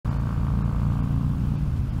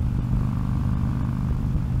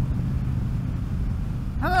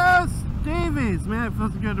Mrs.Stevy's, man, it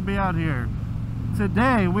feels good to be out here.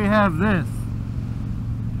 Today we have this,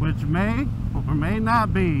 which may or may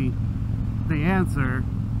not be the answer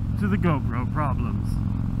to the GoPro problems.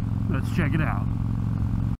 Let's check it out.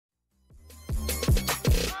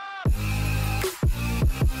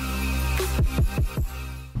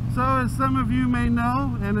 So as some of you may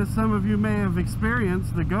know, and as some of you may have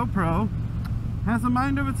experienced, the GoPro has a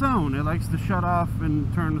mind of its own. It likes to shut off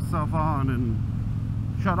and turn itself on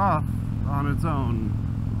and shut off on its own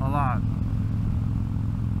a lot.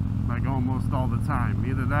 Like almost all the time.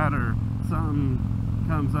 Either that or something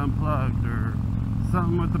comes unplugged, or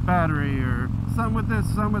something with the battery, or something with this,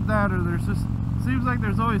 something with that, or there's just, seems like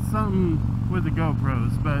there's always something with the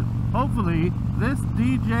GoPros. But hopefully this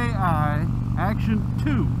DJI Action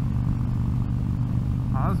 2,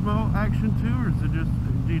 Osmo Action 2, or is it just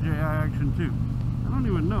DJI Action 2? I don't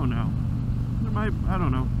even know now. There might, I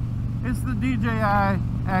don't know. It's the DJI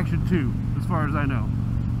Action 2, as far as I know.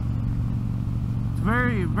 It's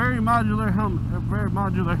very modular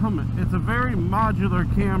helmet. It's a very modular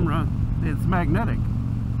camera. It's magnetic,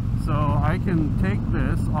 so I can take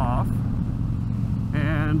this off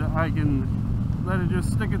and I can let it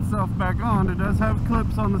just stick itself back on. It does have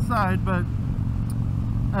clips on the side, but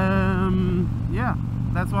yeah,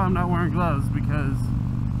 that's why I'm not wearing gloves, because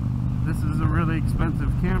this is a really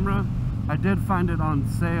expensive camera. I did find it on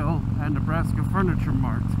sale at Nebraska Furniture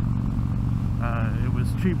Mart. It was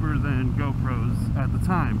cheaper than GoPros at the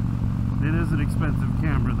time. It is an expensive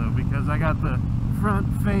camera though, because I got the front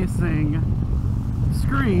facing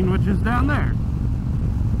screen, which is down there.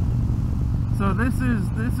 So this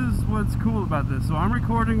is what's cool about this. So I'm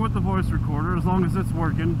recording with the voice recorder, as long as it's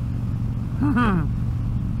working.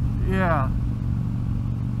 yeah,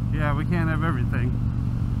 we can't have everything.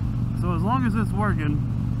 So as long as it's working,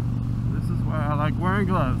 this is why I like wearing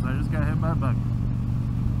gloves. I just got hit by a bug.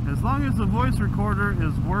 As long as the voice recorder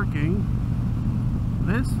is working,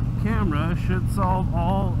 this camera should solve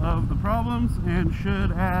all of the problems and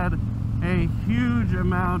should add a huge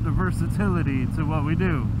amount of versatility to what we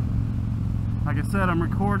do. Like I said, I'm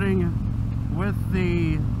recording with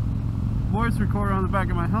the voice recorder on the back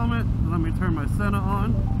of my helmet. Let me turn my Senna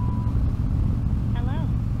on. Hello.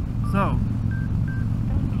 So,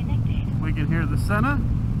 Phone connected. We can hear the Senna.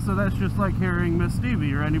 So that's just like hearing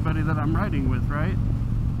Mrs.Stevy or anybody that I'm riding with, right?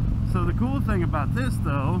 So the cool thing about this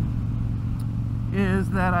though is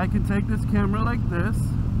that I can take this camera like this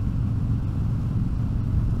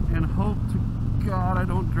and hope to God I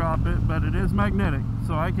don't drop it, but it is magnetic,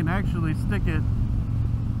 so I can actually stick it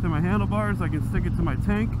to my handlebars. I can stick it to my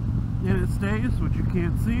tank and it stays, which you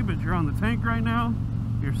can't see, but you're on the tank right now.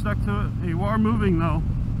 You're stuck to it. You are moving though.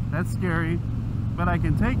 That's scary. But I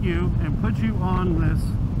can take you and put you on this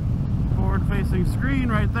forward facing screen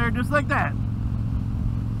right there, just like that.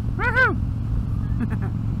 Woohoo!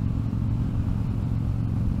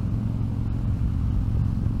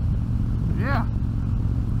 Yeah.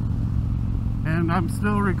 And I'm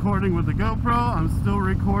still recording with the GoPro. I'm still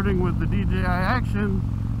recording with the DJI Action.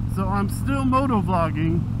 So I'm still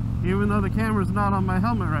motovlogging, even though the camera's not on my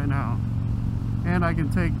helmet right now. And I can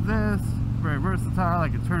take this, very versatile. I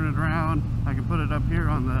can turn it around. I can put it up here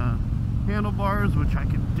on the handlebars, which I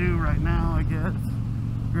can do right now, I guess.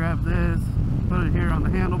 Grab this, put it here on the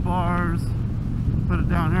handlebars, put it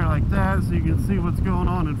down here like that so you can see what's going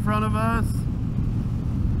on in front of us.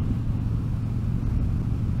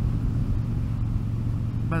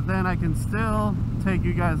 But then I can still take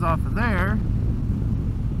you guys off of there.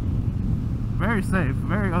 Very safe,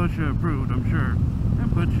 very OSHA approved, I'm sure.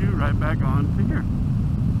 And put you right back on to here.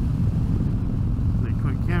 A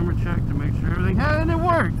quick camera check to make sure everything, and it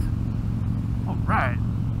worked! Alright.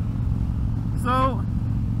 So,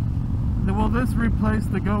 will this replace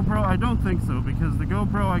the GoPro? I don't think so, because the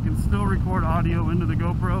GoPro, I can still record audio into the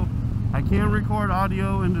GoPro. I can record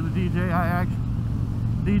audio into the DJI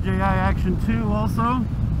Action 2 also.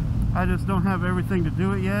 I just don't have everything to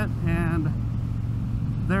do it yet, and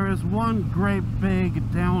there is one great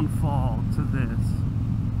big downfall to this.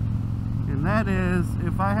 And that is,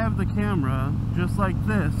 if I have the camera just like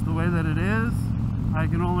this, the way that it is, I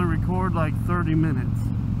can only record like 30 minutes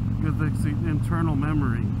with the internal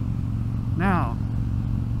memory. Now,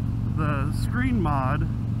 the screen mod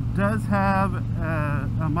does have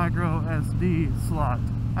a micro SD slot.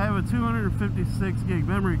 I have a 256 gig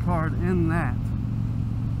memory card in that,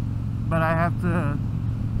 but I have to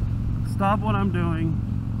stop what I'm doing,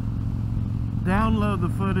 download the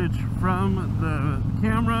footage from the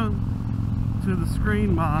camera to the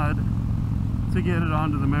screen mod to get it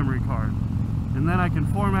onto the memory card, and then I can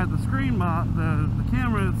format the screen mod, the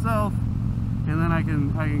camera itself, and then I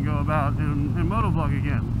can go about and motovlog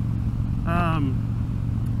again.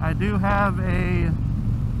 I do have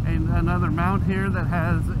another mount here that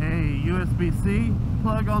has a USB-C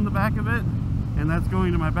plug on the back of it, and that's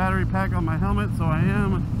going to my battery pack on my helmet. So I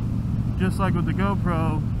am, just like with the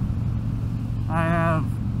GoPro, I have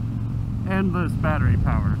endless battery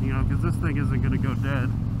power, you know, because this thing isn't going to go dead.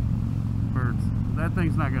 That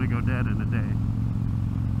thing's not going to go dead in a day.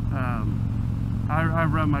 I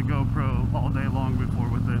run my GoPro all day long before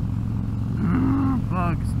with it.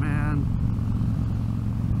 Bugs, man.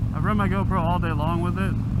 I run my GoPro all day long with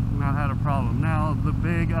it, and I had a problem. Now, the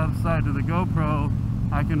big upside to the GoPro,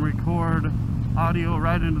 I can record audio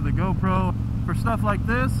right into the GoPro. For stuff like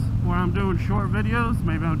this, where I'm doing short videos,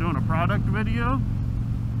 maybe I'm doing a product video,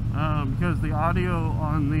 because the audio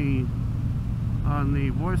on the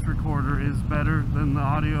voice recorder is better than the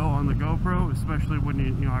audio on the GoPro, especially when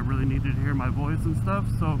you know I really needed to hear my voice and stuff.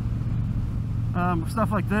 So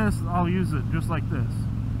stuff like this, I'll use it just like this.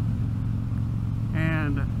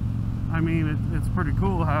 And I mean, it's pretty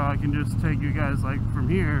cool how I can just take you guys like from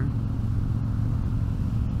here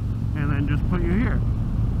and then just put you here.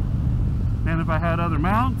 And if I had other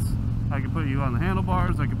mounts, I could put you on the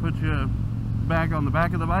handlebars, I could put you back on the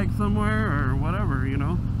back of the bike somewhere or whatever, you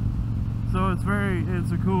know. So it's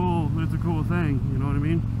a cool thing, you know what I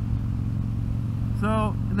mean?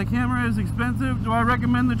 So the camera is expensive. Do I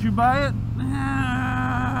recommend that you buy it?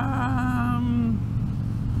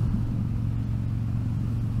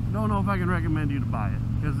 Don't know if I can recommend you to buy it,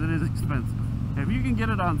 because it is expensive. If you can get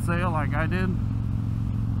it on sale like I did,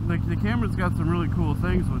 the camera's got some really cool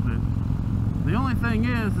things with it. The only thing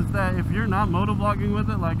is that if you're not motovlogging with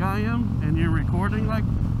it like I am, and you're recording like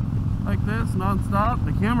this non-stop,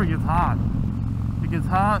 the camera gets hot. It gets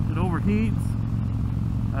hot, it overheats,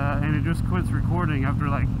 and it just quits recording after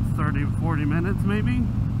like 30-40 minutes maybe.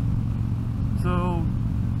 So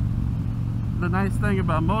the nice thing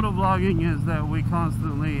about motovlogging is that we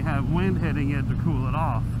constantly have wind hitting it to cool it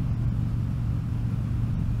off.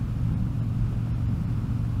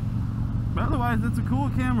 But otherwise, it's a cool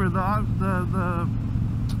camera.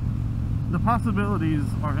 The possibilities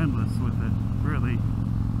are endless with it, really.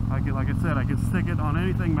 Like I said, I can stick it on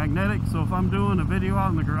anything magnetic. So if I'm doing a video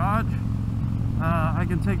out in the garage, I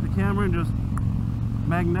can take the camera and just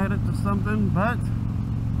magnet it to something. But,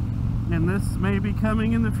 and this may be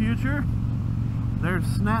coming in the future, there's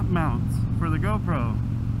snap mounts for the GoPro.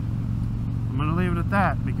 I'm gonna leave it at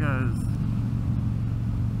that because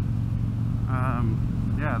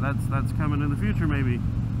yeah, that's coming in the future maybe.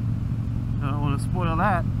 I don't want to spoil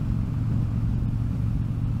that.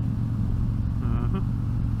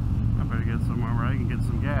 I better get somewhere where I can get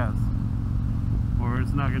some gas, or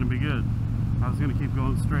it's not going to be good. I was going to keep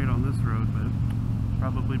going straight on this road, but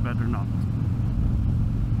probably better not.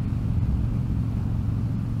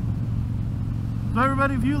 So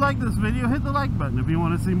everybody, if you like this video, hit the like button. If you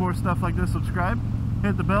want to see more stuff like this, subscribe.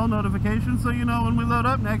 Hit the bell notification so you know when we load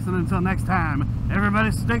up next. And until next time, everybody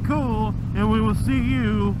stay cool, and we will see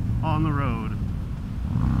you on the road.